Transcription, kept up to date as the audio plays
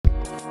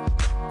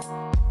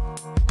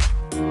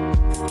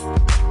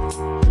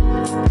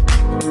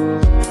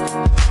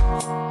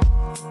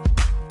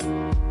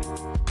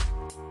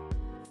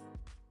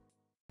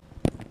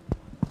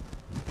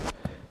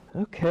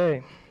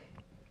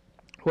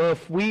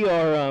we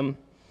are,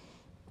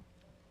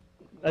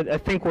 I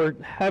think we're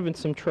having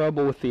some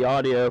trouble with the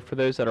audio for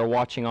those that are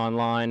watching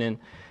online,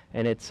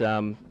 and it's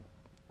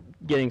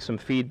getting some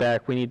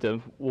feedback.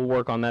 We'll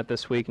work on that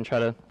this week and try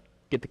to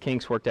get the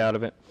kinks worked out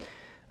of it.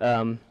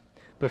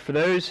 But for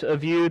those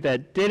of you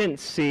that didn't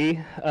see,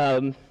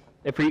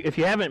 if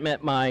you haven't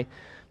met my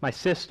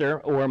sister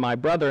or my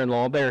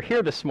brother-in-law, they're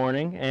here this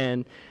morning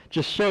and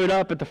just showed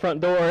up at the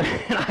front door,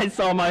 and I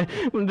saw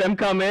them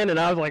come in, and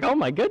I was like, oh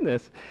my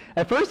goodness.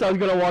 At first I was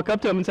going to walk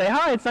up to them and say,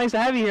 hi, it's nice to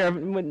have you here.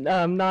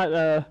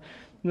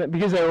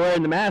 Because they were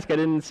wearing the mask, I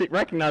didn't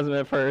recognize them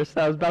at first.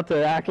 I was about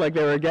to act like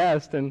they were a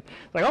guest, and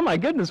like, oh my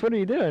goodness, what are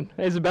you doing?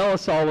 Isabella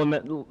saw them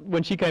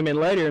when she came in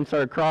later and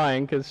started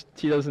crying because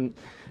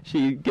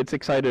she gets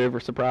excited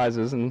over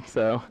surprises, and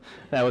so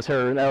that was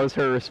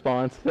her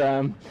response.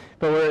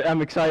 But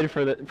I'm excited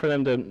for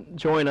them to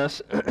join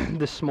us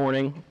this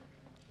morning.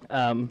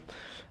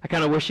 I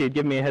kind of wish he had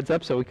given me a heads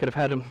up so we could have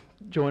had him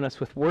join us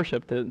with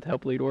worship to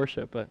help lead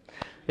worship, but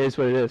it is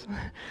what it is.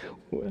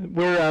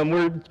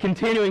 We're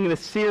continuing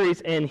this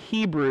series in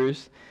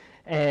Hebrews,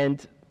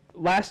 and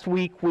last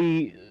week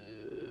we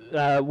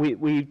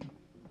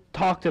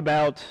talked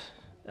about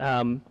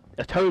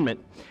atonement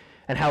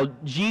and how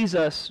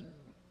Jesus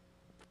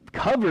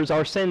covers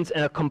our sins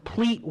in a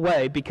complete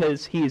way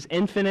because he is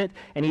infinite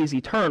and he is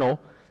eternal,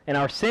 and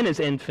our sin is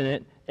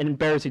infinite and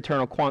bears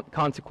eternal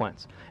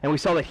consequence. And we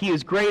saw that he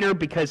is greater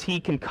because he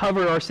can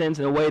cover our sins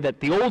in a way that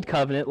the old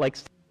covenant, like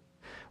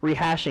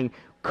rehashing,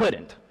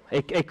 couldn't.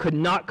 It could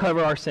not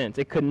cover our sins.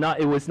 It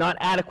was not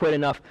adequate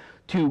enough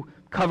to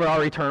cover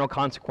our eternal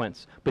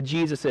consequence. But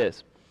Jesus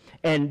is.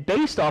 And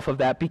based off of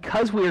that,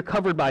 because we are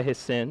covered by his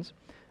sins,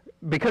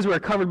 because we are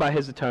covered by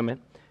his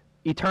atonement,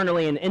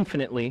 eternally and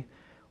infinitely,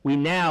 we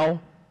now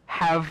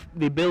have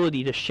the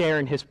ability to share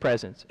in his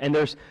presence. And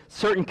there's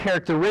certain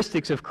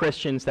characteristics of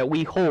Christians that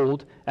we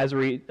hold as a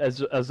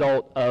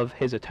result of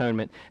his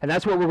atonement. And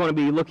that's what we're going to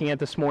be looking at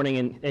this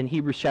morning in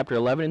Hebrews chapter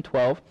 11 and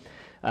 12.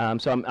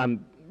 So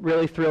I'm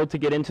really thrilled to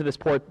get into this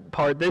part.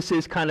 This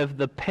is kind of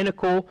the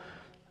pinnacle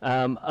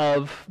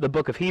of the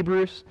book of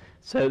Hebrews.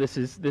 So this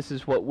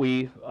is what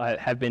we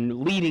have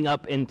been leading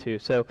up into.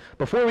 So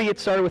before we get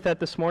started with that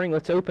this morning,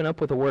 let's open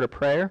up with a word of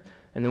prayer,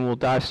 and then we'll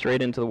dive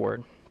straight into the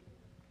word.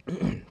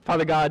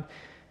 Father God,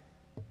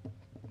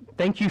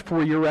 thank you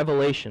for your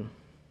revelation.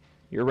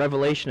 Your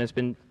revelation has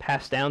been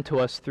passed down to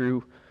us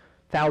through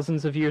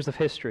thousands of years of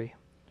history,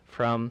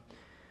 from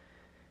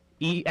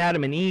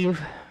Adam and Eve,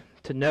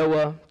 to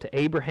Noah, to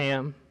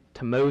Abraham,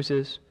 to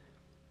Moses.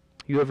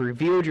 You have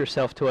revealed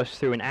yourself to us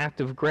through an act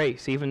of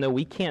grace, even though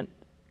we can't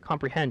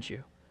comprehend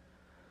you.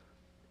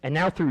 And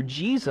now through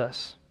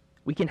Jesus,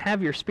 we can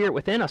have your Spirit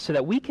within us so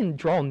that we can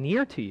draw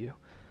near to you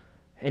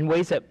in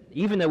ways that,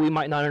 even though we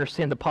might not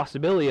understand the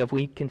possibility of,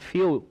 we can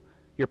feel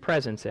your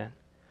presence in.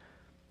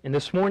 And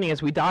this morning,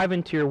 as we dive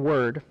into your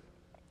word,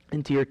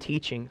 into your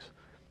teachings,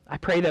 I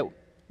pray that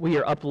we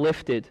are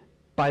uplifted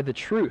by the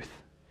truth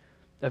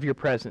of your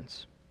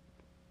presence,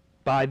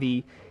 by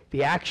the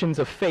actions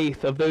of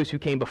faith of those who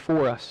came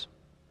before us,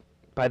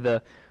 by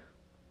the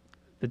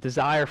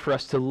desire for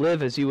us to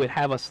live as you would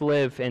have us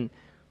live, and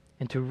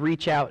to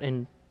reach out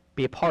and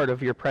be a part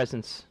of your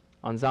presence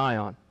on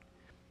Zion.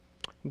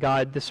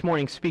 God, this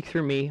morning, speak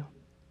through me,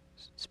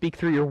 speak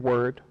through your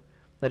word,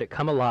 let it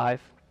come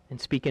alive and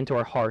speak into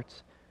our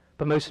hearts.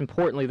 But most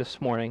importantly this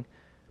morning,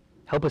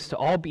 help us to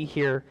all be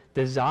here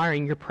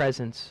desiring your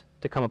presence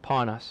to come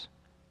upon us,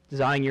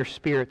 desiring your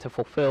Spirit to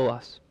fulfill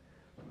us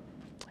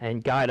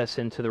and guide us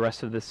into the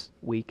rest of this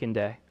week and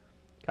day.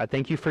 God,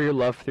 thank you for your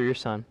love through your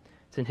Son.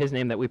 It's in his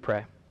name that we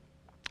pray.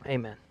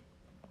 Amen.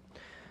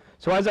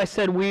 So as I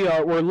said,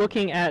 we're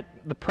looking at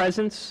the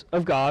presence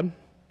of God.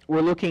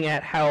 We're looking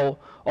at how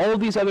all of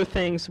these other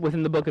things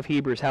within the book of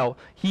Hebrews, how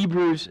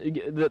Hebrews,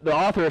 the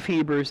author of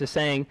Hebrews is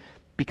saying,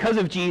 because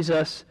of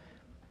Jesus,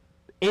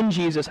 in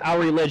Jesus, our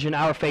religion,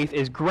 our faith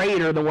is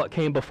greater than what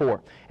came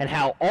before. And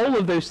how all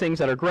of those things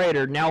that are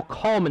greater now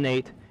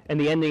culminate in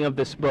the ending of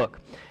this book.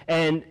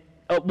 And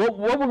what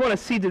we're going to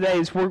see today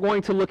is we're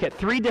going to look at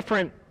three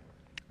different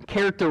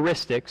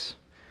characteristics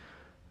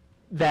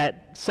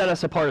that set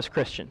us apart as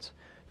Christians.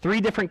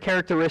 Three different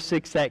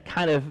characteristics that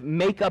kind of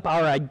make up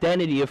our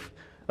identity of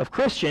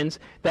Christians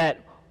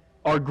that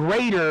are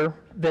greater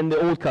than the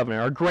Old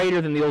Covenant, are greater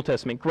than the Old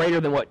Testament,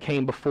 greater than what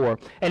came before.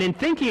 And in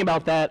thinking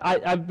about that,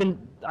 I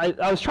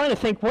was trying to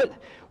think,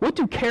 what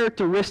do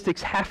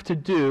characteristics have to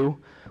do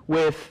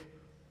with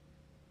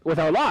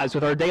our lives,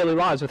 with our daily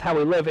lives, with how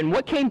we live? And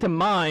what came to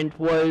mind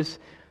was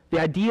the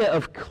idea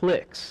of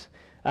cliques.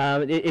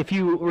 If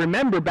you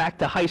remember back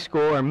to high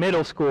school or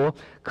middle school,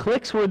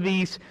 cliques were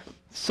these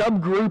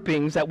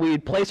subgroupings that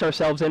we'd place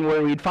ourselves in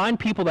where we'd find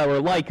people that were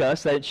like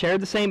us, that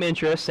shared the same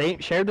interests,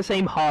 shared the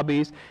same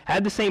hobbies,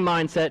 had the same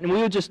mindset, and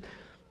we would just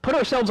put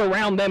ourselves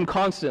around them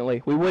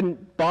constantly. We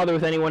wouldn't bother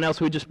with anyone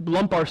else. We'd just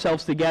lump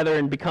ourselves together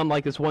and become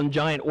like this one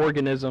giant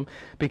organism,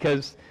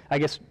 because I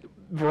guess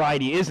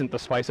variety isn't the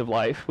spice of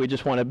life. We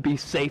just want to be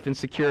safe and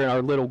secure in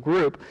our little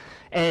group.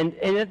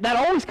 that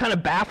always kind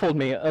of baffled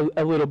me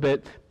a little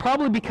bit,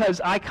 probably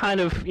because I kind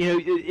of,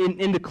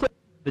 in the clique,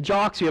 the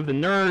jocks, you have the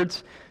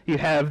nerds, you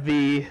have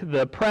the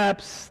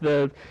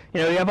preps,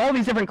 you have all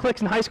these different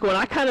cliques in high school, and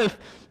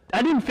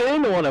I didn't fit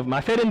into one of them.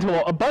 I fit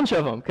into a bunch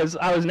of them because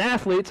I was an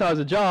athlete, so I was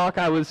a jock.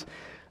 I was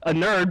a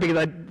nerd because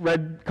I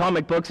read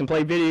comic books and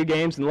played video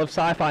games and loved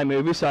sci-fi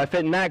movies, so I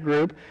fit in that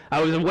group.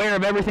 I was aware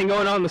of everything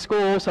going on in the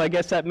school, so I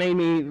guess that made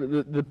me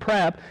the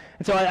prep.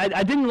 And so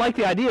I didn't like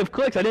the idea of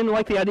cliques. I didn't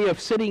like the idea of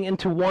sitting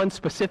into one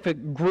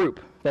specific group.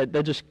 That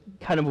just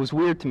kind of was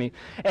weird to me.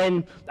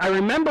 And I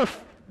remember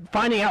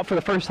finding out for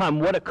the first time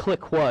what a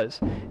clique was,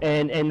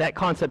 and that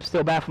concept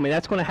still baffled me.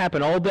 That's going to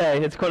happen all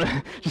day. It's going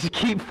to just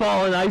keep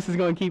falling. Ice is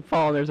going to keep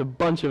falling. There's a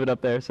bunch of it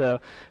up there. So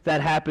if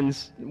that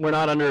happens, we're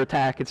not under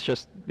attack. It's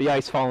just the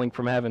ice falling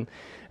from heaven.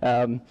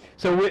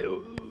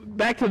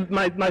 Back to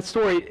my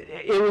story.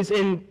 It was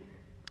in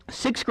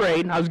 6th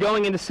grade. I was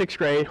going into 6th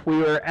grade. We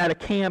were at a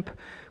camp.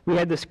 We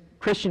had this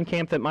Christian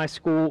camp that my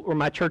school or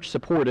my church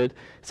supported,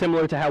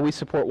 similar to how we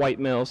support White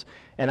Mills.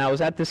 And I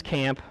was at this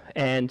camp,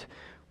 and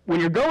when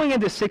you're going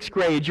into 6th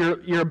grade,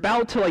 you're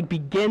about to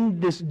begin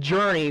this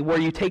journey where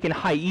you take a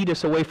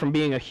hiatus away from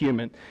being a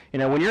human.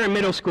 When you're in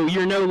middle school,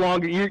 you're no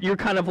longer, you're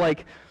kind of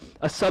like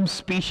a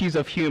subspecies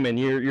of human.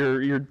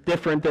 You're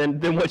different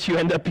than what you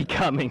end up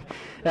becoming.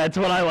 That's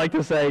what I like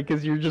to say,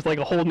 because you're just like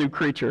a whole new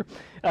creature.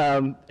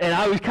 And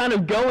I was kind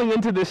of going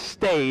into this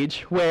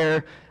stage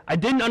where I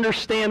didn't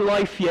understand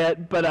life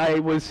yet, but I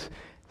was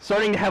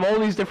starting to have all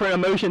these different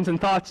emotions and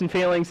thoughts and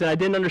feelings, and I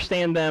didn't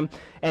understand them.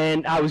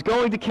 And I was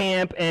going to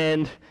camp,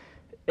 and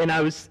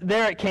I was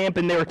there at camp,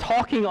 and they were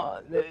talking.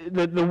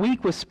 The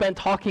week was spent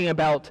talking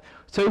about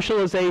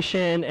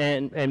socialization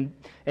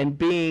and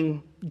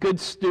being good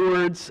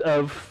stewards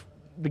of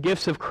the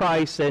gifts of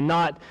Christ and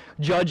not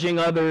judging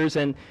others.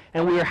 And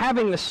we were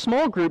having this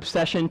small group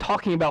session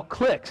talking about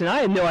cliques, and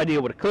I had no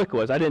idea what a clique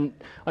was. I didn't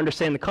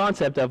understand the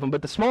concept of them,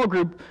 but the small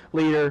group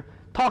leader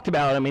talked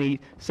about it. He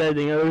said,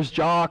 there's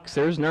jocks,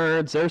 there's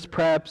nerds, there's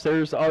preps,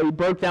 he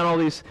broke down all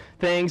these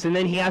things, and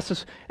then he asked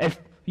us, if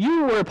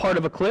you were a part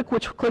of a clique,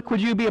 which clique would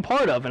you be a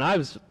part of? And I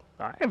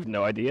have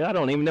no idea. I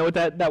don't even know what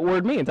that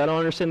word means. I don't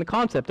understand the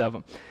concept of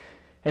them.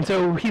 And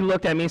so he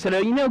looked at me and said,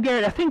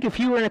 Garrett, I think if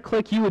you were in a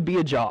clique, you would be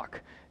a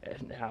jock.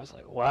 And I was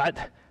like, what?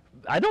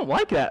 I don't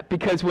like that,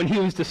 because when he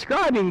was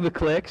describing the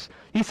cliques,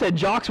 he said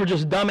jocks were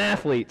just dumb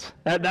athletes.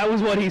 That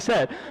was what he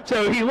said.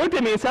 So he looked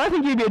at me and said, I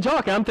think you'd be a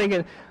jock. And I'm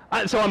thinking,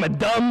 so I'm a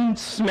dumb,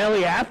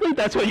 smelly athlete?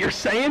 That's what you're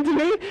saying to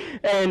me?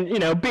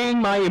 And, being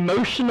my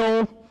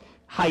emotional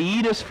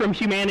hiatus from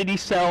humanity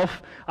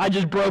self, I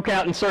just broke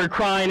out and started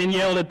crying and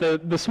yelled at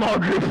the small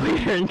group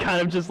leader and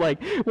kind of just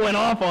went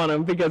off on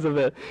him because of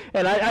it.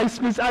 And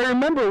I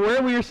remember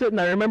where we were sitting.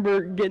 I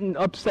remember getting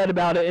upset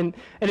about it, and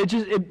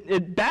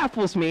it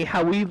baffles me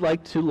how we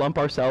like to lump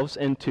ourselves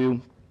into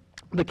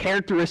the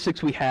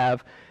characteristics we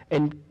have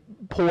and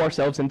pull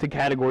ourselves into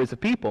categories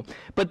of people.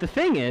 But the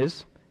thing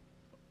is,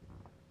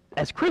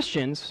 as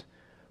Christians,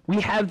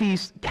 we have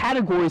these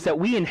categories that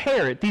we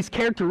inherit, these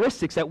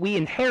characteristics that we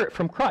inherit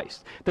from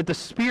Christ, that the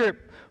Spirit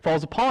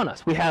falls upon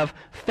us. We have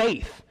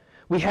faith.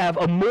 We have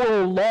a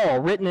moral law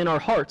written in our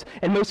hearts.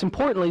 And most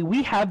importantly,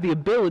 we have the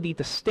ability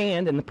to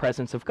stand in the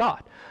presence of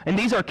God. And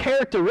these are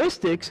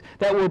characteristics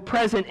that were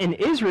present in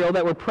Israel,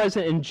 that were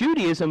present in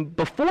Judaism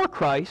before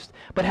Christ,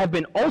 but have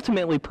been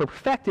ultimately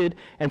perfected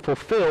and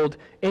fulfilled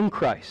in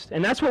Christ.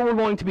 And that's what we're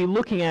going to be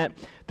looking at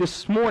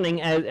this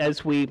morning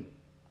as we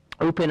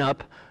open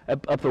up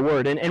the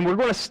Word. And we're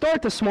going to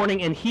start this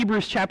morning in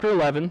Hebrews chapter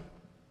 11,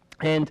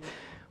 and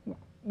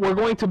we're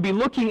going to be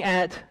looking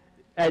at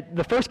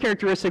the first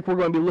characteristic we're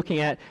going to be looking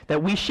at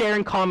that we share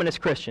in common as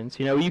Christians.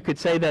 You could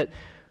say that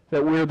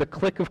we're the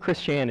clique of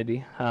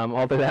Christianity,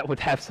 although that would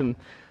have some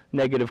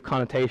negative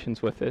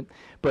connotations with it.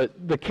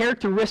 But the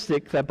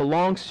characteristic that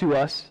belongs to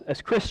us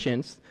as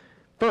Christians,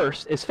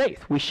 first, is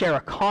faith. We share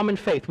a common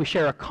faith. We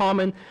share a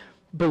common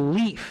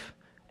belief,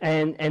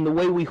 and the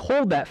way we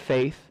hold that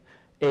faith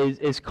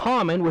is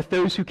common with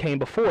those who came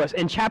before us.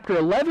 And chapter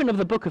 11 of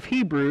the book of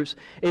Hebrews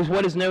is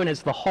what is known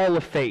as the Hall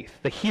of Faith,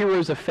 the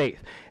heroes of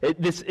faith.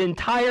 This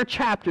entire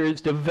chapter is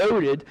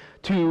devoted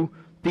to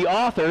the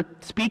author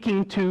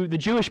speaking to the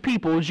Jewish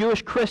people,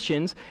 Jewish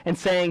Christians, and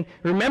saying,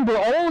 remember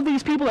all of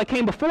these people that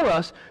came before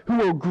us who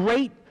were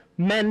great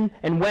men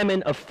and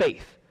women of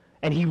faith.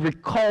 And he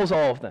recalls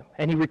all of them,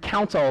 and he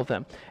recounts all of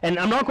them. And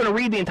I'm not going to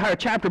read the entire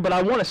chapter, but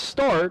I want to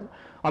start.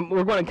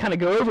 We're going to kind of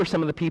go over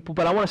some of the people,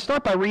 but I want to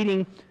start by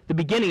reading the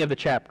beginning of the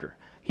chapter,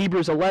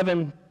 Hebrews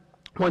 11,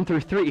 1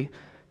 through 3,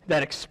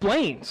 that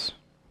explains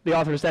the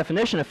author's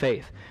definition of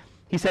faith.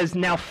 He says,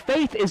 now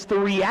faith is the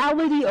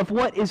reality of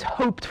what is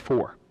hoped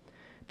for,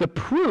 the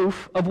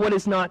proof of what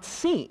is not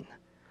seen.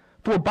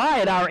 For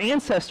by it our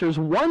ancestors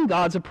won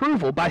God's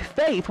approval. By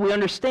faith we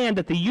understand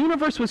that the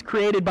universe was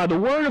created by the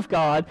Word of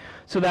God,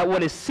 so that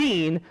what is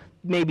seen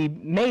may be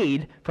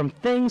made from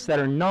things that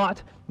are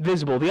not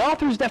visible. The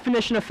author's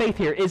definition of faith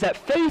here is that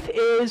faith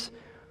is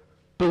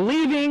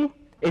believing,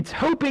 it's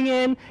hoping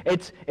in,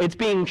 it's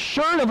being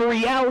sure of a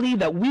reality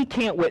that we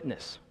can't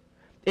witness.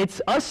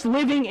 It's us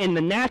living in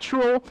the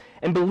natural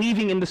and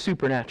believing in the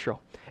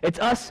supernatural. It's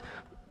us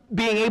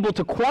being able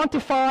to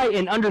quantify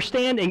and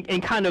understand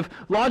and kind of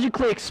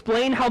logically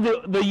explain how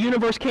the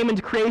universe came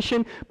into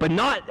creation, but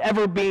not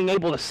ever being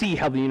able to see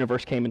how the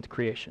universe came into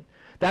creation.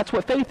 That's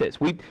what faith is.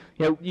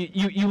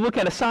 You look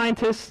at a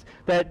scientist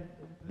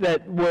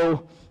that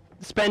will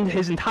spend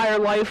his entire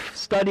life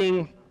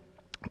studying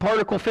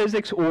particle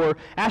physics or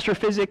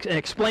astrophysics and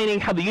explaining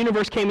how the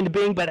universe came into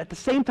being, but at the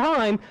same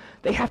time,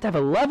 they have to have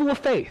a level of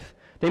faith.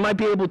 They might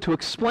be able to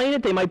explain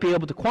it, they might be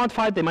able to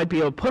quantify it, they might be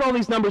able to put all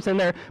these numbers in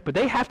there, but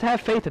they have to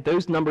have faith that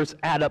those numbers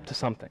add up to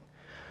something.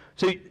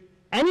 So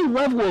any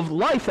level of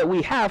life that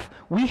we have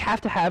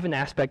to have an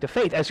aspect of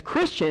faith. As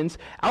Christians,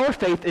 our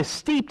faith is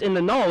steeped in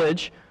the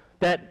knowledge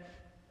that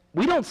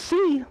we don't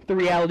see the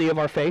reality of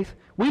our faith,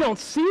 we don't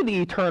see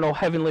the eternal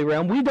heavenly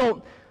realm, we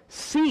don't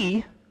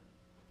see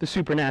the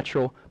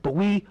supernatural, but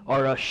we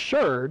are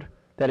assured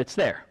that it's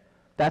there.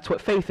 That's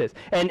what faith is.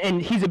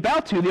 And he's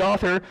about to, the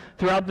author,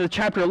 throughout the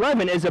chapter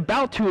 11, is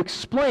about to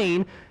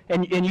explain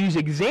and use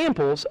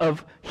examples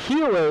of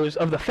heroes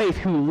of the faith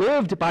who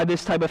lived by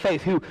this type of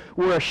faith, who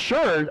were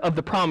assured of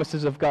the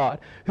promises of God,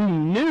 who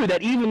knew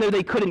that even though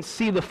they couldn't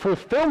see the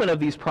fulfillment of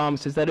these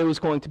promises, that it was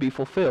going to be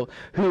fulfilled,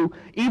 who,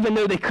 even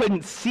though they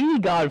couldn't see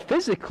God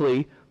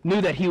physically, knew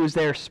that he was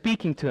there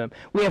speaking to them.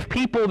 We have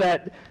people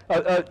that,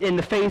 in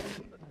the faith,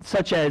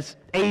 such as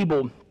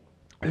Abel,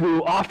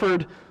 who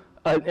offered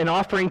an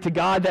offering to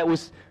God that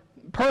was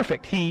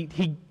perfect.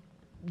 He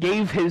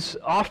gave his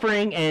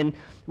offering, and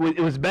it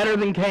was better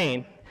than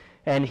Cain,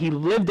 and he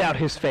lived out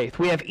his faith.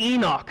 We have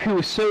Enoch, who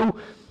was so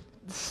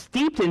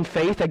steeped in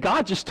faith that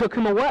God just took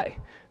him away.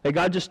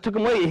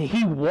 And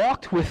he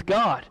walked with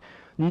God.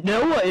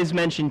 Noah is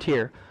mentioned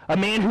here, a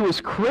man who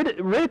was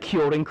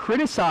ridiculed and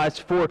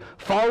criticized for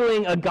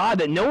following a God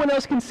that no one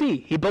else can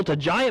see. He built a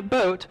giant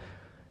boat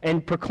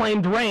and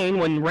proclaimed rain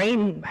when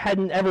rain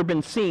hadn't ever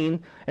been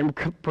seen, and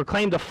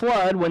proclaimed a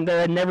flood when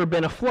there had never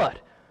been a flood.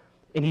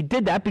 And he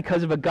did that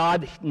because of a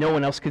God no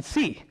one else could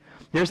see.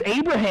 There's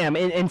Abraham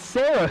and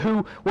Sarah,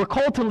 who were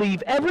called to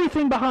leave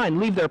everything behind,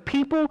 leave their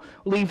people,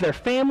 leave their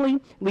family,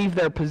 leave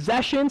their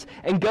possessions,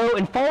 and go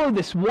and follow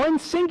this one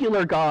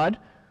singular God,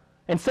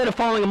 instead of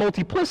following a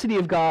multiplicity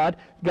of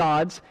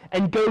gods,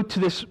 and go to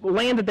this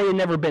land that they had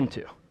never been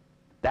to.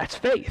 That's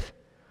faith.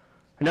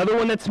 Another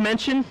one that's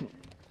mentioned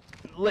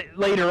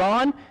later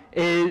on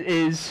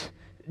is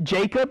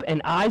Jacob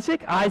and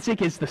Isaac.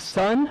 Isaac is the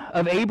son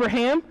of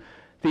Abraham,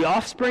 the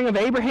offspring of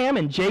Abraham,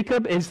 and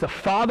Jacob is the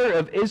father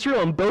of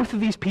Israel, and both of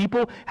these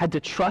people had to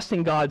trust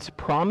in God's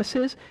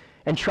promises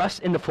and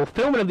trust in the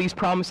fulfillment of these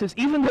promises,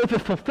 even though the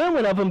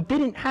fulfillment of them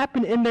didn't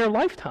happen in their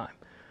lifetime.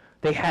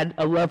 They had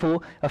a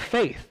level of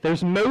faith.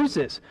 There's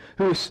Moses,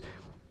 who was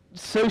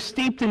so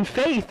steeped in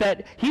faith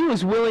that he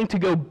was willing to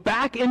go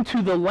back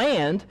into the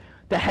land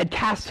that had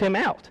cast him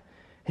out.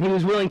 And he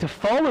was willing to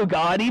follow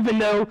God, even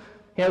though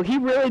he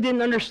really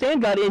didn't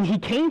understand God. And he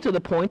came to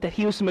the point that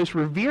he was the most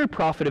revered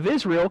prophet of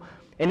Israel,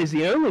 and is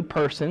the only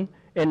person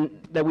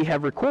that we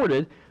have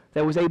recorded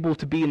that was able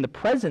to be in the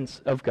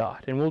presence of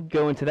God. And we'll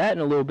go into that in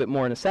a little bit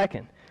more in a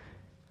second.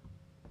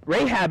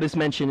 Rahab is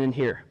mentioned in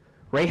here.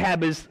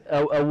 Rahab is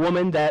a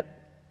woman that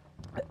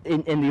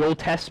in the Old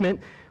Testament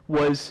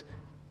was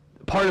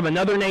part of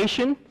another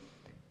nation,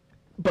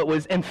 but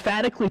was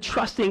emphatically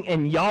trusting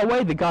in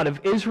Yahweh, the God of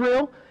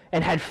Israel,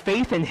 and had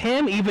faith in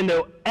him, even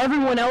though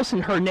everyone else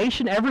in her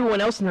nation,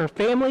 everyone else in her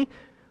family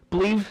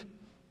believed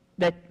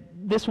that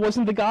this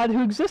wasn't the God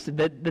who existed,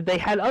 that they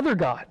had other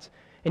gods.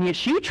 And yet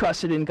she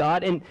trusted in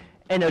God, and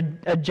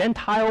a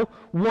Gentile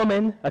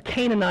woman, a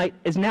Canaanite,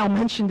 is now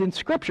mentioned in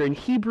Scripture in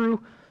Hebrew,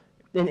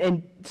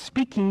 and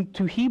speaking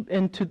to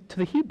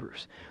the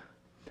Hebrews.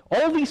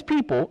 All these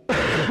people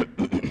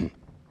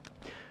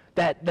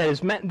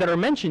that are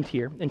mentioned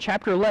here in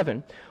chapter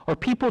 11 are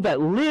people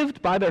that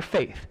lived by their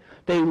faith.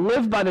 They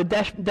lived by the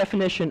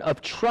definition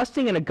of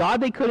trusting in a God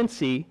they couldn't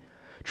see,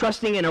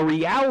 trusting in a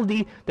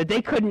reality that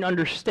they couldn't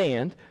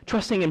understand,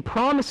 trusting in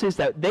promises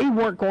that they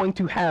weren't going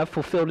to have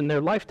fulfilled in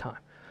their lifetime.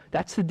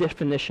 That's the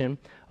definition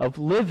of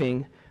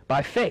living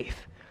by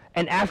faith.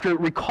 And after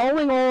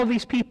recalling all of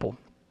these people,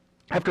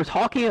 after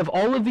talking of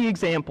all of the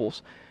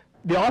examples,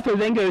 the author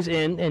then goes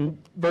in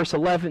verse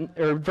 11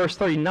 or verse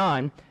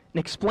 39 and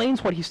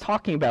explains what he's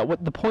talking about,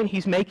 what the point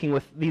he's making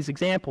with these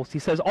examples. He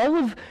says, all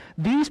of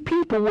these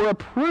people were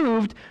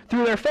approved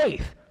through their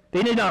faith.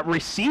 They did not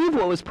receive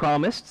what was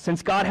promised,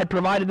 since God had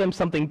provided them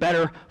something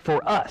better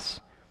for us,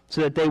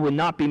 so that they would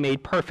not be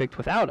made perfect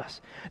without us.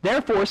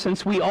 Therefore,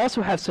 since we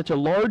also have such a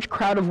large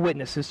crowd of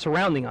witnesses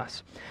surrounding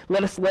us,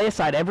 let us lay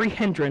aside every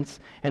hindrance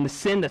and the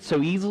sin that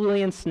so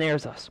easily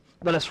ensnares us.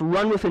 Let us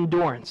run with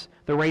endurance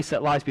the race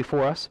that lies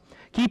before us,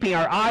 keeping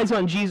our eyes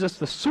on Jesus,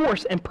 the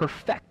source and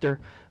perfecter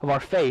of our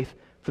faith.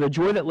 For the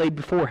joy that lay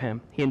before him,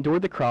 he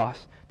endured the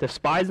cross,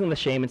 despising the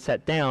shame, and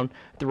sat down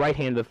at the right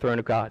hand of the throne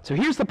of God. So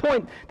here's the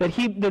point that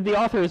the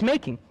author is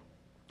making,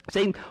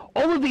 saying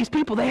all of these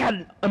people, they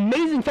had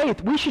amazing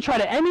faith. We should try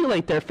to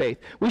emulate their faith.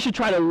 We should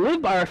try to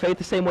live by our faith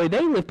the same way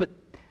they live, but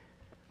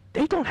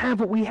they don't have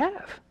what we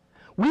have.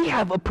 We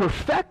have a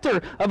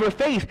perfecter of our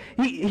faith.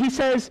 He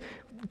says,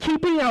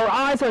 keeping our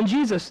eyes on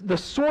Jesus, the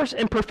source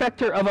and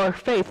perfecter of our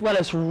faith, let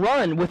us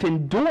run with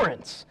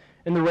endurance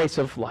in the race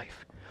of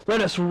life.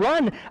 Let us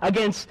run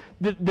against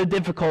the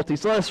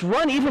difficulties. Let us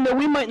run even though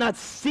we might not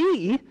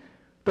see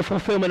the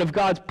fulfillment of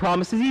God's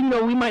promises, even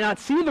though we might not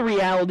see the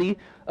reality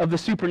of the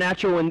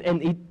supernatural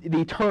and the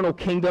eternal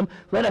kingdom.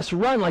 Let us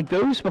run like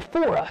those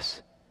before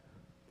us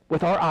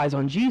with our eyes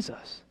on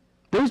Jesus.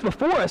 Those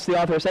before us,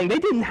 the author is saying, they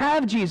didn't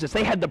have Jesus.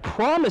 They had the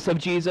promise of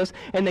Jesus,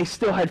 and they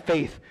still had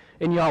faith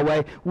in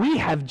Yahweh. We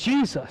have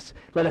Jesus.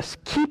 Let us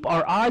keep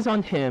our eyes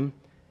on him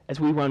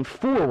as we run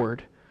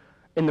forward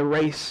in the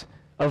race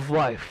of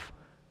life.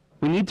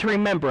 We need to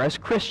remember as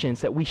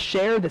Christians that we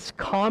share this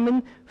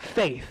common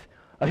faith,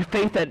 a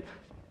faith that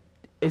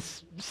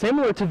is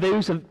similar to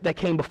those that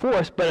came before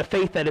us, but a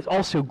faith that is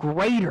also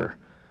greater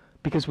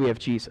because we have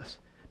Jesus,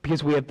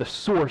 because we have the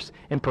source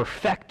and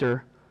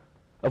perfecter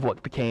of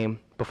what became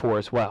before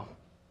as well.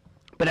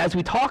 But as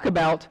we talk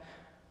about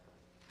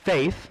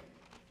faith,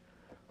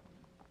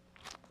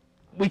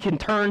 we can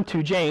turn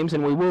to James,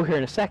 and we will here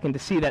in a second, to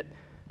see that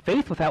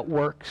faith without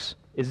works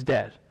is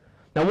dead.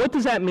 Now, what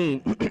does that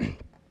mean?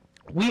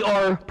 We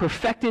are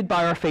perfected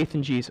by our faith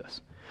in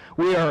Jesus.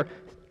 We are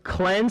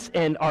cleansed,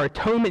 and our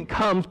atonement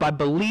comes by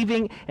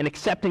believing and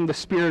accepting the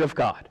Spirit of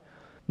God.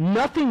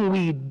 Nothing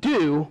we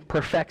do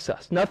perfects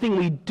us. Nothing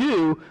we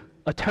do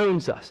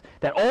atones us.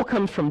 That all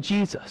comes from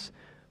Jesus.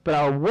 But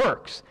our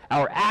works,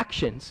 our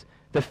actions,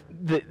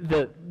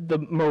 the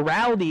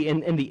morality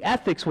and the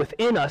ethics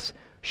within us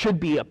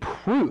should be a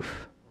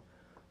proof,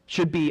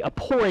 should be a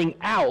pouring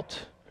out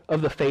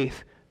of the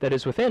faith that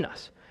is within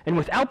us. And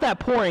without that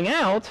pouring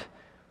out,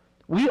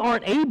 we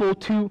aren't able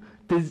to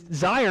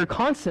desire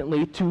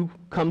constantly to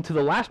come to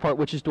the last part,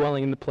 which is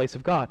dwelling in the place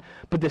of God.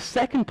 But the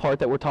second part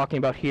that we're talking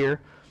about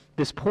here,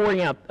 this pouring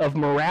out of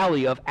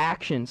morality, of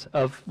actions,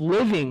 of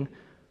living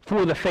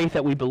for the faith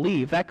that we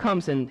believe, that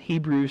comes in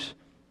Hebrews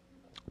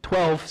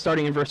 12,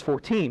 starting in verse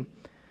 14.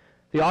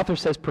 The author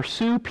says,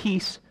 pursue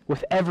peace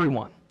with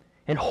everyone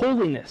and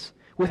holiness.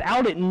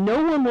 Without it,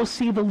 no one will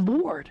see the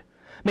Lord.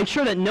 Make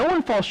sure that no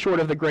one falls short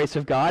of the grace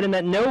of God, and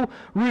that no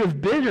root of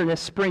bitterness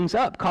springs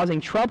up,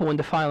 causing trouble and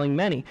defiling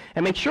many.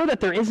 And make sure that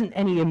there isn't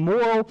any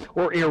immoral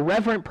or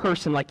irreverent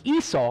person like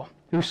Esau,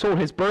 who sold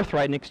his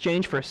birthright in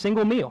exchange for a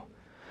single meal.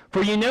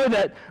 For you know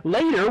that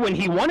later, when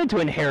he wanted to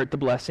inherit the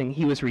blessing,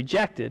 he was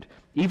rejected,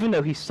 even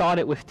though he sought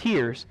it with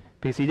tears,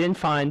 because he didn't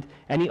find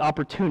any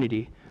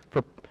opportunity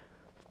for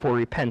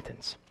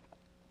repentance.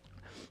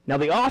 Now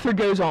the author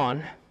goes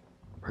on,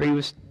 where he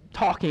was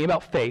talking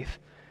about faith,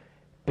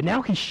 but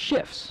now he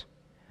shifts,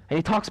 and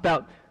he talks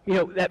about,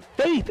 that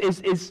faith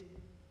is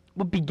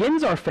what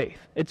begins our faith.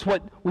 It's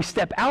what we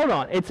step out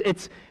on.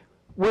 It's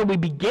where we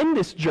begin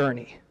this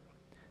journey.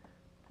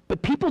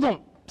 But people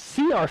don't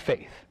see our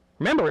faith.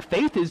 Remember,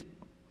 faith is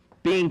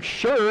being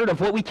assured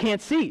of what we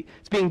can't see.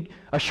 It's being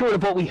assured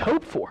of what we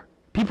hope for.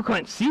 People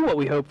can't see what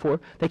we hope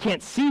for. They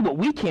can't see what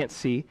we can't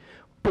see.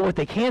 But what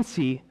they can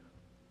see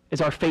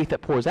is our faith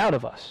that pours out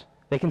of us.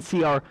 They can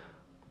see our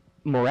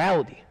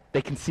morality.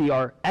 They can see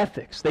our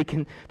ethics. They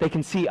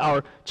can see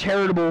our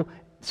charitable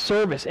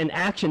service and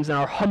actions and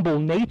our humble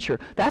nature.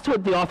 That's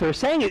what the author is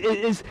saying.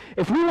 Is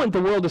if we want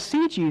the world to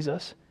see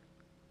Jesus,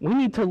 we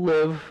need to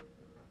live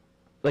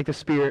like the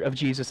Spirit of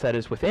Jesus that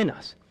is within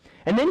us.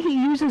 And then he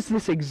uses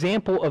this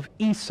example of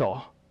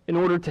Esau in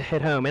order to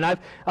hit home. And I've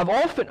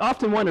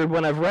often wondered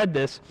when I've read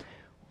this,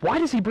 why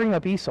does he bring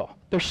up Esau?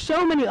 There's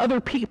so many other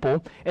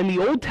people in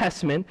the Old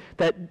Testament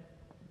that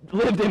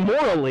lived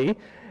immorally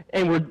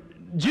and were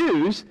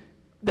Jews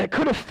that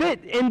could have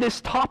fit in this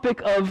topic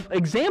of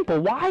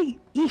example. Why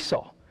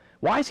Esau?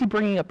 Why is he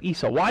bringing up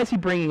Esau? Why is he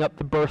bringing up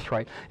the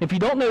birthright? If you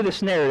don't know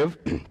this narrative,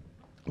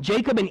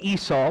 Jacob and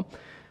Esau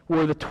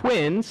were the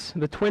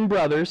twin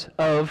brothers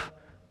of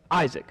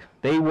Isaac.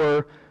 They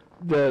were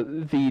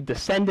the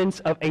descendants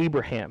of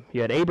Abraham.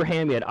 You had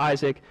Abraham, you had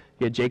Isaac,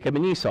 you had Jacob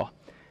and Esau.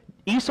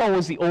 Esau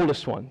was the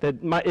oldest one.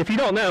 If you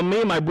don't know, me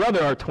and my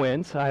brother are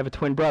twins. I have a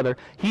twin brother.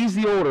 He's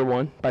the older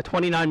one by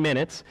 29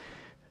 minutes.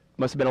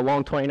 Must have been a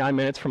long 29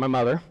 minutes for my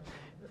mother.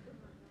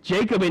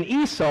 Jacob and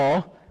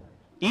Esau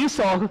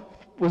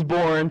was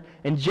born,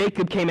 and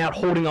Jacob came out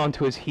holding on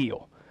to his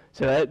heel.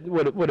 So that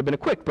would have been a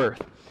quick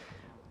birth.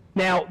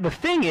 Now, the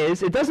thing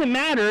is, it doesn't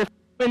matter if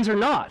twins or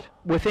not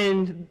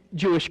within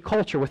Jewish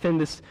culture, within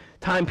this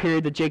time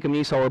period that Jacob and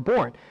Esau were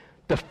born.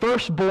 The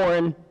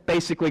firstborn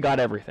basically got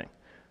everything.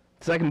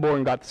 The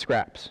secondborn got the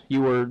scraps.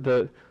 You were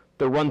the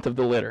runt of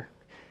the litter.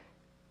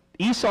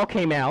 Esau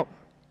came out,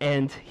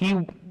 and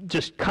he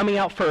just coming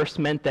out first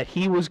meant that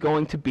he was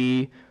going to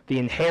be the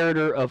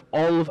inheritor of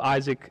all of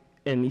Isaac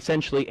and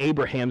essentially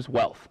Abraham's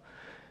wealth.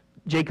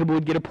 Jacob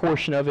would get a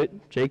portion of it.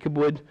 Jacob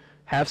would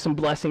have some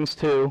blessings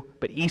too,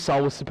 but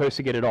Esau was supposed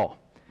to get it all.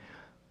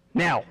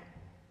 Now,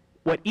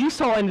 what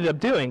Esau ended up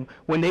doing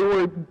when they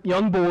were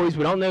young boys,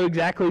 we don't know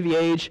exactly the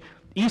age,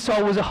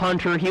 Esau was a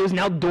hunter. He was an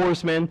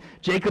outdoorsman.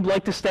 Jacob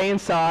liked to stay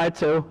inside,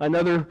 so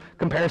another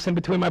comparison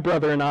between my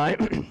brother and I.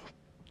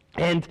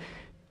 And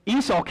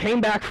Esau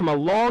came back from a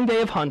long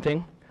day of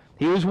hunting.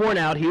 He was worn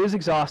out. He was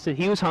exhausted.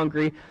 He was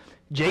hungry.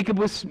 Jacob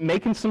was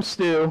making some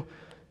stew,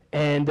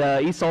 and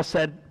Esau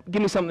said,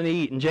 give me something to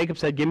eat. And Jacob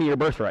said, give me your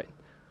birthright.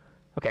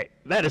 Okay,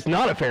 that is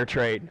not a fair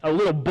trade. A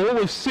little bowl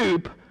of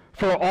soup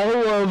for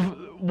all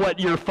of what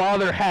your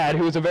father had,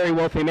 who was a very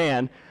wealthy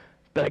man.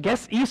 But I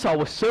guess Esau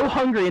was so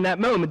hungry in that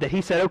moment that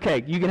he said,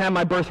 okay, you can have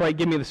my birthright,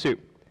 give me the soup.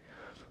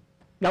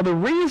 Now, the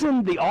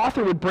reason the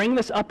author would bring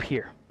this up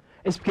here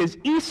is because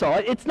Esau,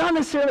 it's not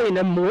necessarily an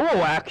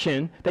immoral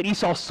action that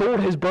Esau sold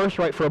his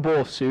birthright for a bowl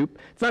of soup.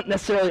 It's not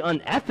necessarily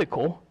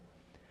unethical,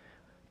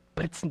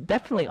 but it's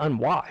definitely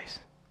unwise.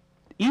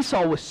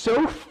 Esau was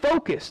so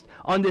focused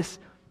on this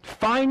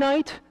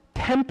finite,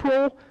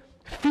 temporal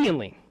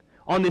feeling,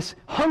 on this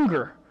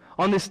hunger,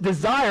 on this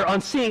desire, on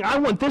seeing, I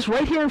want this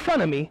right here in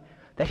front of me,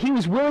 that he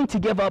was willing to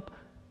give up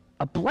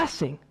a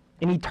blessing,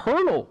 an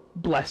eternal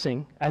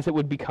blessing, as it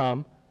would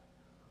become,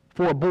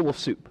 for a bowl of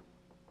soup.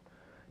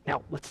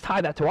 Now, let's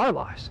tie that to our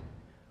lives.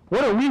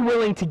 What are we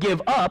willing to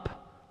give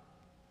up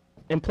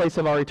in place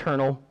of our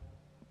eternal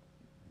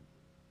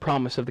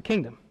promise of the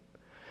kingdom?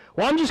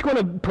 Well, I'm just going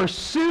to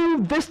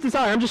pursue this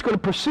desire. I'm just going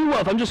to pursue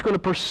wealth. I'm just going to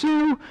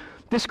pursue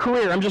this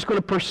career. I'm just going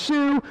to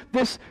pursue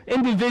this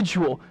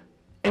individual.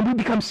 And we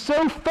become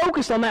so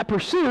focused on that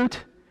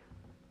pursuit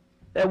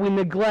that we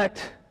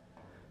neglect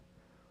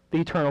the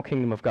eternal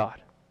kingdom of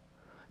God.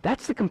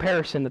 That's the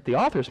comparison that the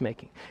author's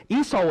making.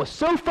 Esau was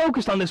so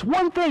focused on this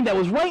one thing that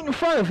was right in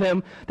front of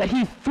him that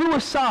he threw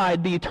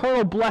aside the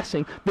eternal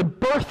blessing, the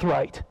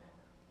birthright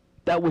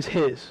that was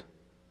his,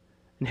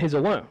 and his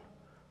alone.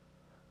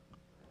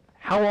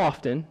 How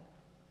often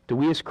do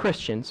we as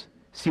Christians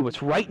see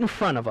what's right in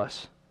front of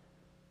us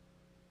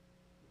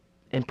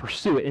and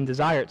pursue it and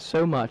desire it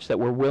so much that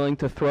we're willing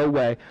to throw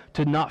away,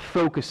 to not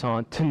focus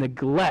on, to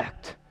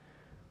neglect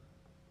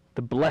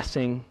the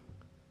blessing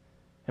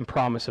and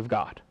promise of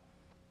God?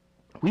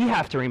 We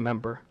have to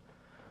remember,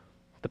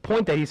 the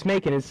point that he's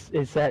making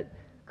is that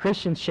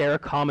Christians share a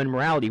common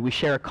morality. We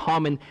share a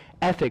common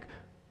ethic.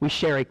 We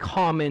share a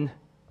common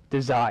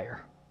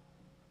desire.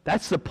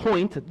 That's the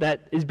point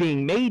that is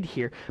being made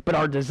here. But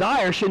our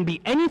desire shouldn't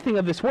be anything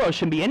of this world. It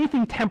shouldn't be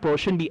anything temporal. It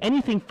shouldn't be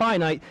anything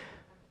finite,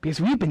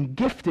 because we've been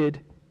gifted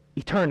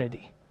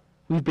eternity.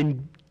 We've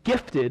been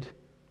gifted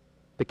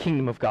the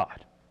kingdom of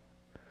God.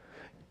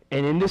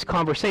 And in this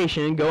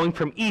conversation, going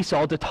from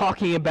Esau to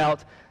talking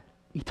about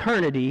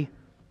eternity,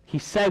 he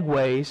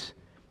segues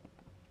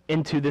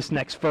into this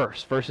next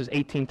verse, verses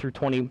 18 through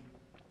 21.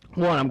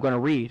 I'm going to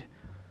read.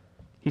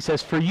 He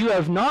says, "For you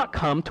have not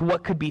come to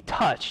what could be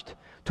touched,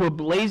 to a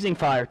blazing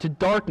fire, to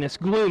darkness,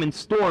 gloom, and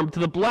storm, to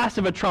the blast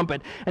of a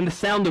trumpet and the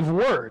sound of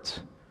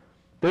words.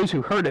 Those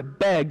who heard it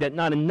begged that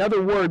not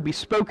another word be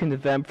spoken to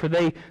them, for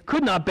they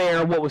could not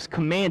bear what was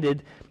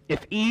commanded.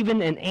 If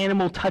even an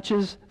animal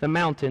touches the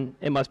mountain,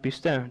 it must be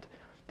stoned.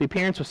 The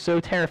appearance was so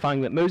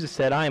terrifying that Moses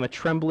said, I am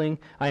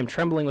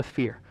trembling with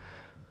fear."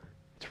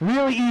 It's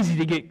really easy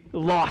to get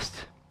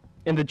lost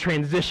in the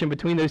transition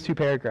between those two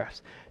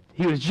paragraphs.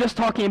 He was just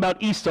talking about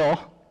Esau,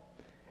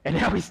 and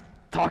now he's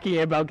talking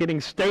about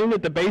getting stoned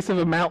at the base of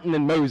a mountain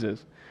in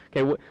Moses.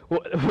 Okay,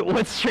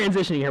 what's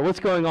transitioning here? What's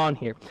going on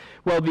here?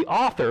 Well, the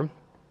author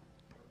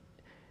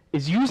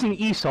is using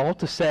Esau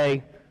to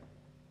say,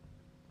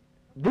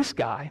 this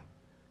guy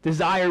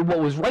desired what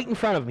was right in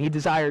front of him. He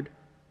desired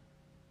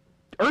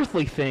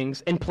earthly things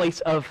in place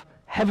of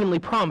heavenly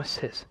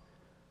promises.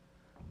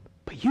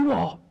 But you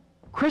all,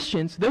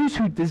 Christians, those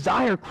who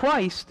desire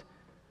Christ,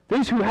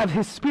 those who have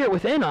his Spirit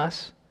within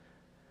us,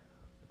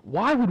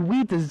 why would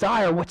we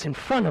desire what's in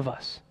front of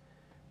us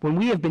when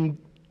we have been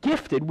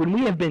gifted, when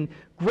we have been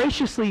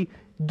graciously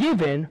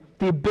given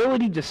the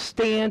ability to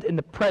stand in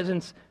the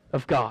presence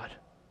of God,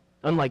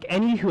 unlike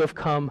any who have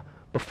come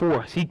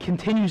before us? He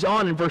continues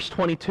on in verse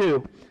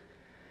 22.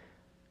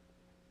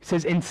 He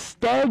says,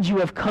 "Instead you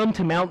have come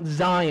to Mount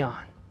Zion,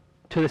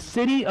 to the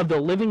city of the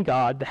living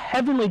God, the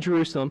heavenly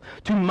Jerusalem,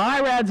 to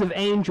myriads of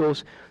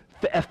angels,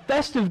 a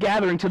festive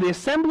gathering, to the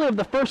assembly of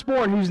the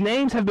firstborn whose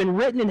names have been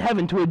written in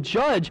heaven, to a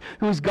judge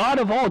who is God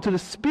of all, to the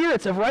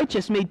spirits of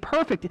righteous made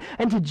perfect,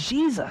 and to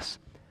Jesus,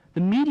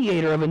 the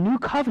mediator of a new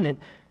covenant,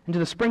 and to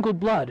the sprinkled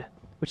blood,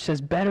 which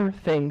says better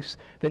things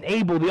than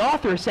Abel." The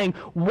author is saying,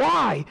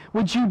 why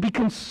would you be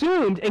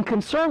consumed and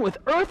concerned with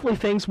earthly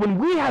things when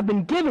we have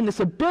been given this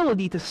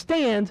ability to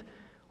stand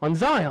on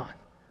Zion,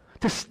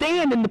 to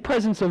stand in the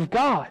presence of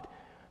God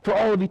for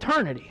all of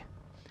eternity?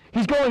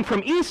 He's going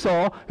from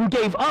Esau, who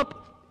gave up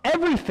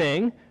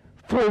everything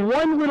for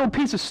one little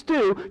piece of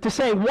stew, to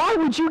saying, why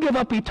would you give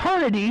up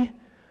eternity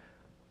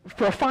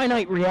for a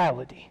finite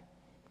reality?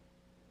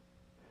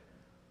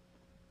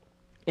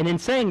 And in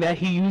saying that,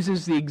 he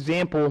uses the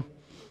example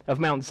of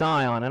Mount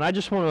Zion, and I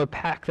just want to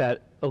unpack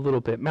that a little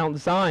bit. Mount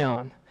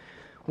Zion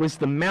was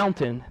the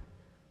mountain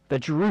that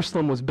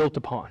Jerusalem was built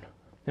upon.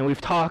 And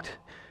we've talked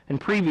in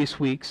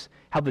previous weeks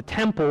how the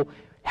temple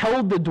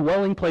held the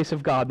dwelling place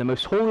of God. The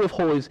most holy of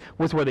holies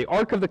was where the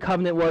Ark of the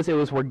Covenant was. It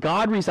was where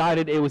God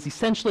resided. It was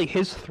essentially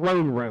his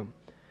throne room.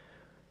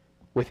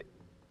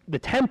 The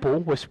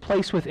temple was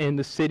placed within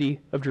the city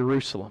of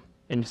Jerusalem.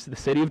 And the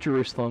city of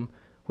Jerusalem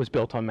was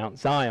built on Mount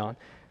Zion.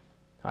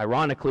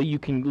 Ironically, you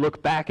can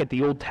look back at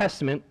the Old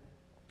Testament,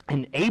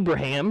 and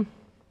Abraham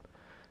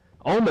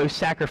almost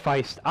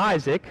sacrificed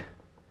Isaac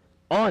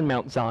on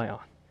Mount Zion.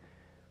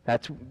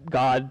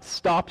 God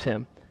stopped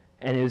him,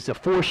 and it is a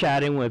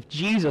foreshadowing of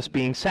Jesus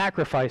being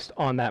sacrificed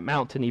on that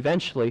mountain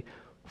eventually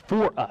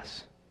for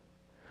us.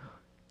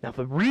 Now,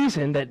 the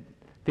reason that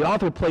the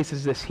author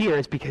places this here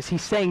is because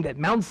he's saying that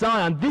Mount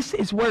Zion, this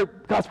is where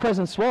God's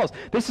presence was.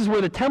 This is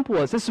where the temple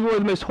was. This is where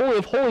the most holy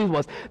of holies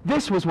was.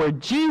 This was where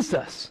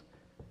Jesus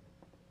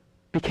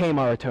became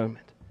our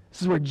atonement.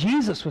 This is where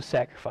Jesus was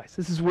sacrificed.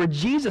 This is where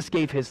Jesus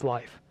gave his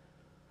life.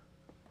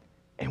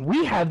 And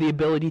we have the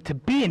ability to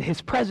be in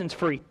his presence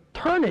for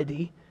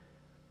eternity.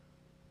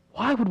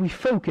 Why would we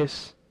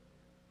focus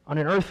on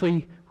an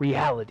earthly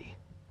reality?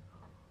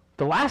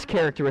 The last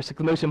characteristic,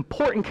 the most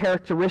important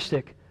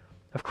characteristic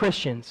of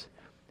Christians,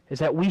 is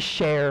that we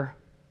share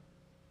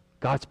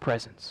God's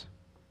presence.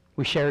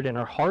 We share it in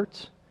our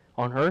hearts,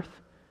 on earth,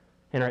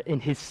 in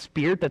his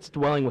Spirit that's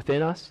dwelling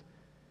within us,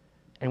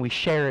 and we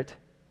share it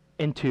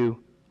into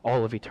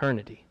all of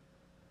eternity.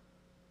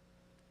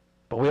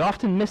 But we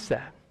often miss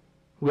that.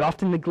 We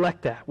often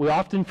neglect that. We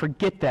often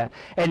forget that.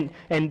 And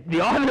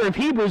the author of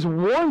Hebrews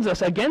warns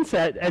us against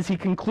that as he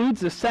concludes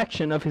this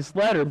section of his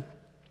letter.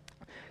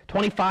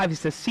 25, he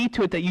says, "See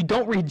to it that you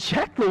don't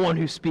reject the one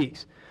who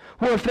speaks.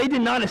 For if they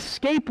did not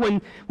escape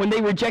when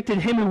they rejected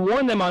him who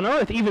warned them on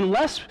earth, even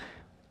less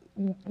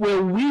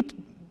will we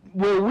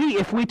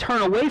if we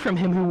turn away from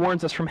him who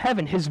warns us from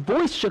heaven. His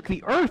voice shook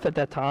the earth at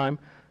that time,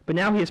 but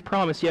now he has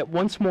promised, yet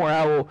once more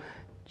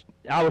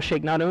I will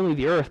shake not only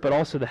the earth, but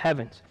also the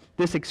heavens."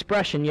 This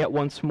expression, "yet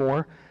once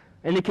more,"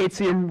 indicates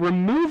the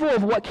removal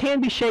of what can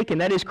be shaken,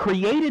 that is,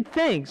 created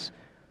things,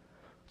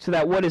 so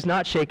that what is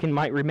not shaken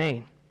might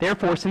remain.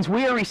 Therefore, since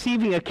we are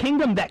receiving a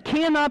kingdom that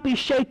cannot be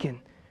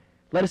shaken,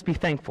 let us be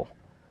thankful.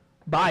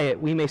 By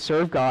it we may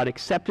serve God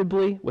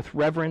acceptably with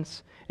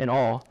reverence and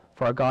awe,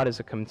 for our God is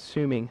a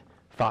consuming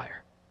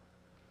fire.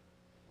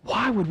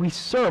 Why would we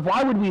serve?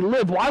 Why would we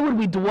live? Why would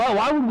we dwell?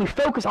 Why would we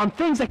focus on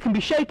things that can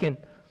be shaken?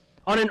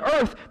 On an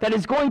earth that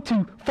is going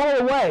to fall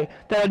away,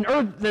 an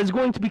earth that is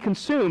going to be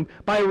consumed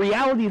by a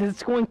reality that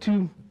is going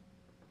to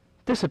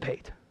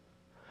dissipate,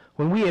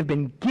 when we have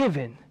been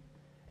given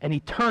an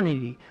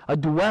eternity, a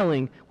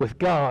dwelling with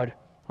God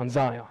on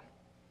Zion.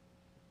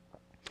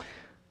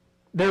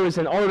 There was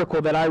an article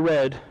that I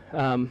read.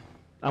 I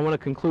want to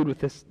conclude with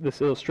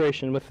this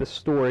illustration, with this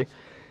story.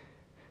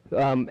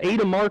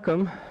 Ada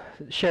Markham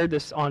shared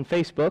this on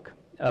Facebook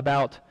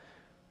about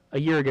a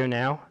year ago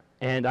now,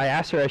 and I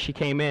asked her as she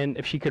came in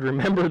if she could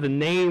remember the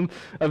name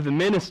of the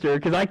minister,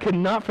 because I could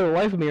not for the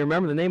life of me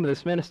remember the name of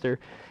this minister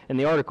in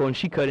the article, and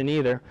she couldn't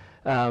either.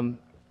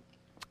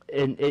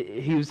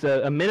 He was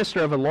a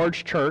minister of a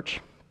large church,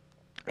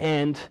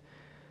 and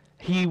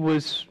he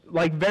was,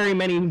 like very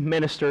many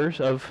ministers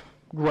of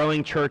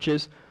growing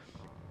churches,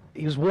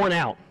 he was worn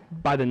out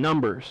by the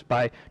numbers,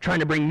 by trying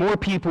to bring more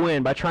people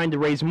in, by trying to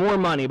raise more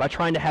money, by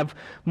trying to have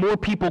more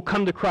people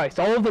come to Christ.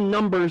 All of the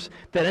numbers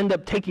that end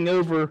up taking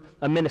over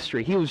a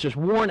ministry. He was just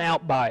worn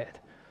out by it.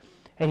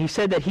 And he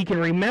said that he can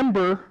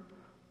remember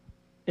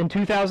in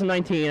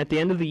 2019, at the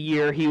end of the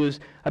year, he was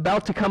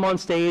about to come on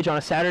stage on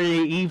a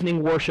Saturday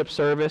evening worship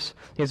service.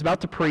 He was about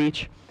to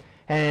preach,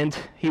 and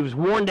he was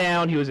worn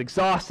down, he was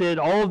exhausted,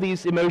 all of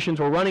these emotions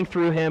were running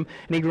through him,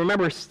 and he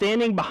remember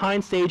standing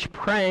behind stage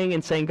praying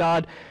and saying,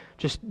 "God,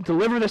 just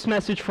deliver this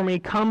message for me,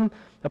 come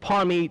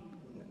upon me,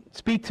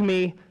 speak to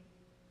me."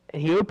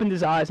 And he opened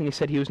his eyes and he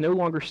said he was no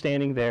longer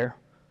standing there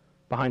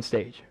behind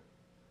stage.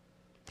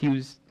 He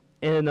was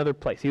in another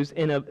place. He was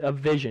in a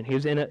vision. He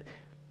was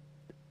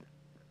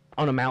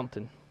on a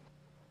mountain.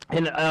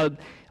 And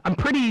I'm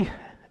pretty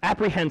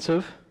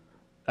apprehensive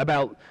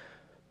about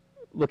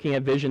looking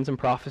at visions and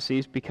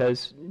prophecies,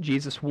 because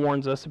Jesus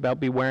warns us about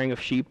beware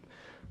of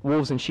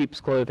wolves in sheep's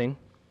clothing.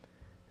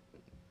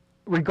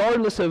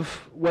 Regardless of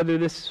whether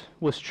this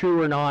was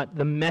true or not,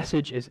 the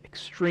message is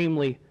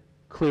extremely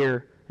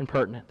clear and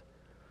pertinent.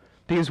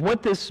 Because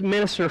what this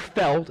minister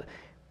felt,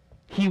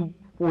 he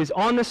was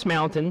on this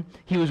mountain,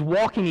 he was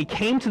walking, he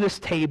came to this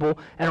table,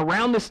 and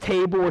around this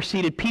table were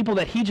seated people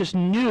that he just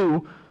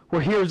knew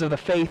were heroes of the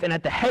faith, and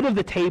at the head of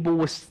the table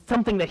was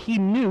something that he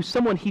knew,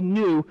 someone he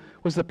knew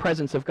was the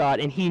presence of God,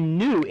 and he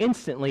knew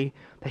instantly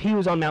that he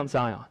was on Mount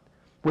Zion.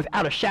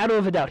 Without a shadow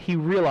of a doubt, he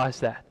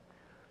realized that.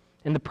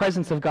 And the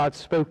presence of God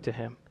spoke to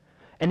him.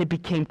 And it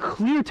became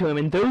clear to him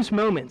in those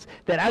moments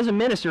that as a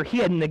minister, he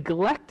had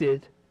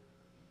neglected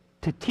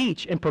to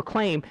teach and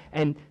proclaim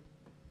and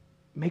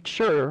make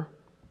sure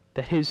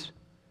that his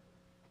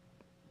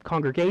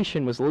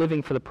congregation was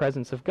living for the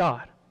presence of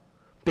God.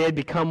 They had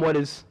become what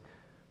is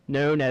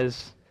known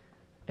as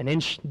an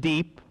inch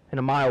deep and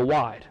a mile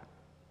wide.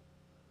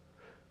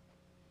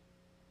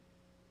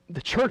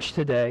 The church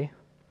today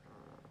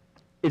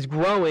is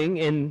growing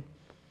in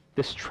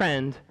this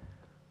trend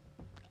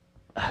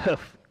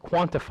of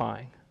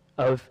quantifying,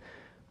 of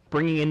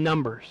bringing in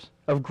numbers,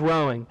 of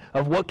growing,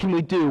 of what can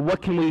we do, where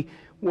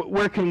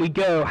can we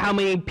go, how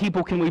many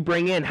people can we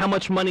bring in, how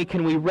much money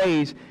can we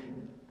raise.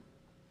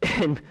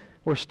 and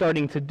we're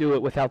starting to do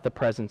it without the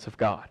presence of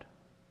God.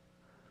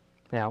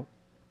 Now,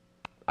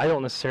 I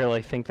don't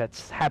necessarily think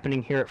that's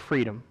happening here at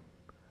Freedom,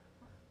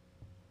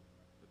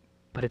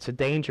 but it's a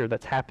danger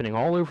that's happening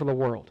all over the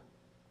world.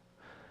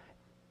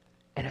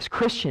 And as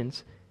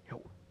Christians,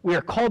 we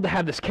are called to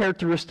have this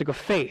characteristic of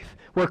faith.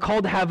 We're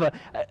called to have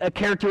a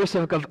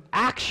characteristic of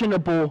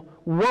actionable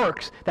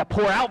works that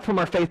pour out from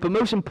our faith. But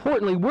most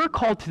importantly, we're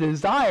called to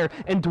desire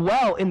and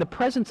dwell in the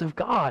presence of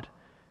God.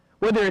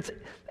 Whether it's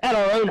at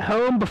our own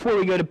home before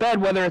we go to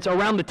bed, whether it's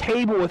around the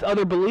table with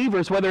other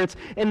believers, whether it's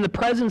in the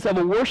presence of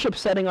a worship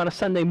setting on a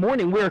Sunday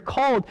morning, we're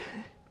called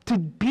to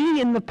be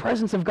in the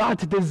presence of God,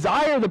 to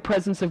desire the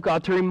presence of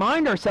God, to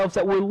remind ourselves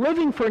that we're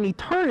living for an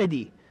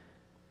eternity,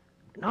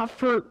 not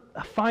for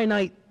a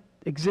finite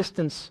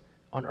existence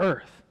on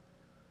earth.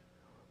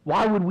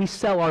 Why would we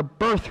sell our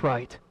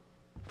birthright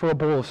for a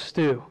bowl of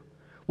stew?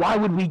 Why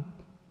would we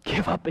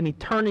give up an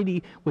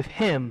eternity with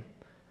Him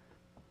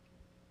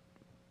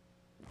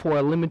for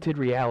a limited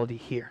reality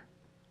here?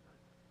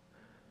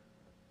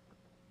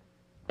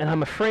 And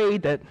I'm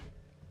afraid that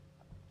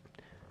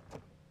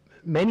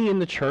many in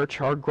the church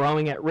are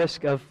growing at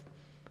risk of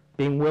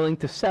being willing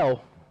to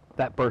sell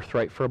that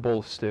birthright for a bowl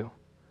of stew.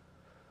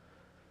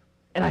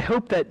 And I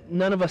hope that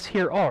none of us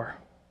here are.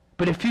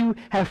 But if you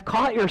have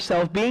caught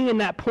yourself being in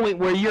that point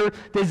where you're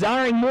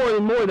desiring more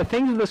and more the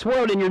things of this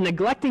world and you're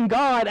neglecting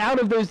God out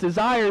of those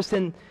desires,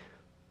 then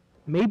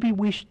maybe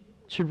we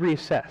should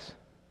reassess.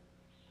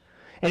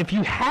 And if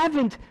you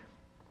haven't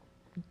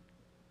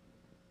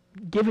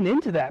given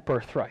into that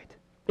birthright,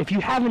 if you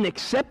haven't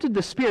accepted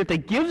the Spirit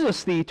that gives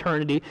us the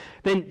eternity,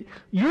 then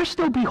you're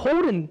still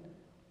beholden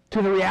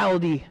to the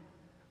reality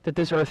that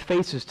this earth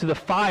faces, to the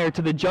fire,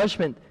 to the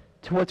judgment,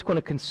 to what's going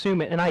to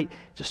consume it. And I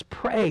just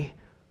pray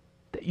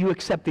that you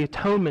accept the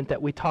atonement that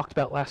we talked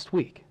about last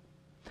week.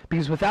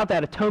 Because without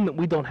that atonement,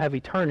 we don't have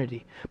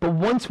eternity. But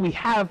once we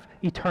have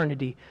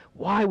eternity,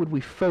 why would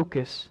we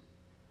focus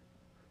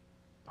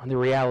on the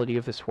reality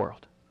of this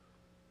world?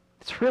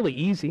 It's really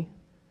easy.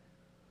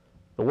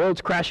 The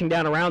world's crashing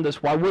down around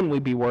us. Why wouldn't we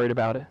be worried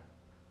about it?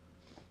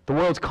 The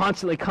world's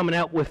constantly coming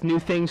out with new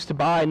things to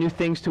buy, new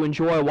things to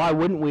enjoy. Why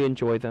wouldn't we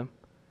enjoy them?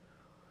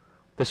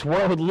 This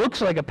world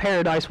looks like a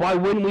paradise. Why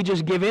wouldn't we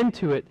just give in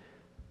to it?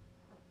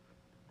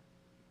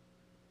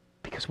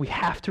 Because we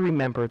have to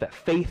remember that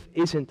faith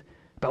isn't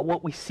about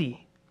what we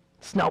see.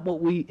 It's not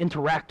what we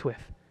interact with.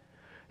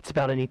 It's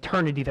about an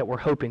eternity that we're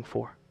hoping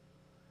for.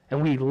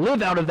 And we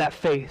live out of that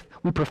faith.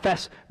 We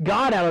profess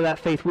God out of that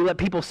faith. We let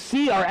people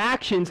see our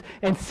actions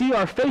and see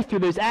our faith through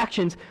those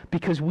actions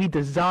because we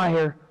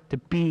desire to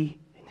be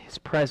in His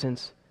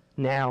presence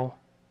now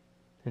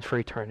and for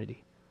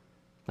eternity.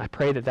 I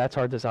pray that that's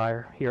our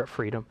desire here at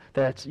Freedom,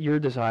 that's your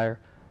desire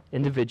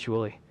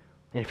individually.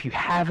 And if you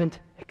haven't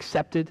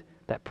accepted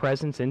that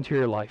presence into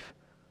your life,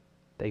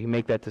 that you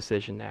make that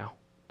decision now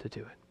to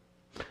do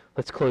it.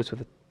 Let's close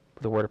with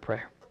a word of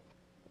prayer.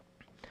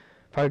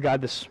 Father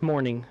God, this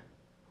morning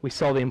we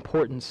saw the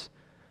importance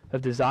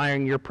of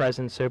desiring your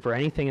presence over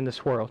anything in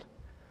this world,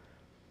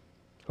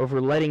 over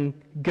letting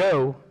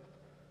go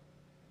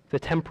the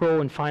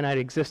temporal and finite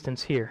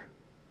existence here.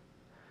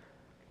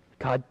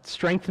 God,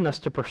 strengthen us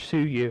to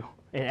pursue you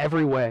in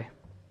every way.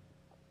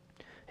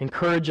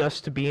 Encourage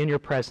us to be in your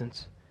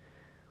presence,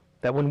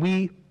 that when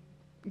we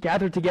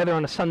gather together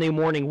on a Sunday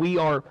morning, we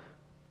are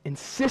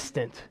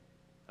insistent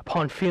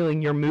upon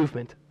feeling your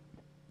movement,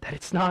 that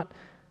it's not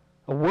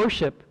a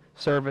worship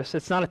service,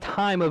 it's not a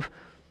time of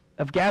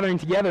gathering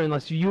together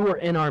unless you are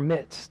in our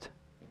midst.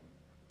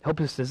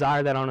 Help us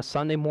desire that on a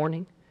Sunday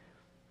morning,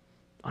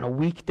 on a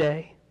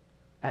weekday,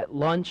 at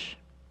lunch,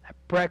 at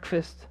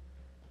breakfast,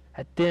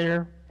 at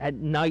dinner, at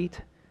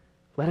night.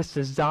 Let us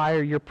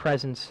desire your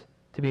presence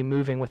to be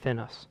moving within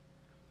us.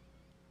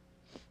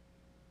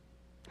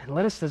 And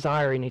let us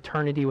desire an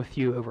eternity with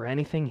you over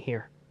anything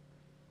here.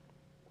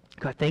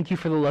 God, thank you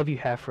for the love you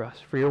have for us,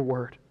 for your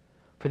word,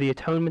 for the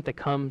atonement that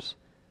comes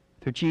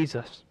through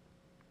Jesus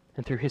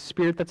and through His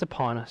Spirit that's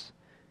upon us,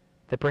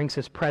 that brings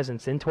His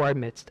presence into our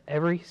midst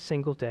every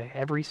single day,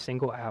 every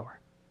single hour.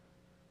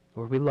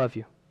 Lord, we love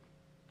you.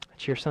 In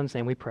your Son's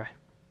name we pray.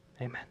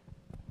 Amen.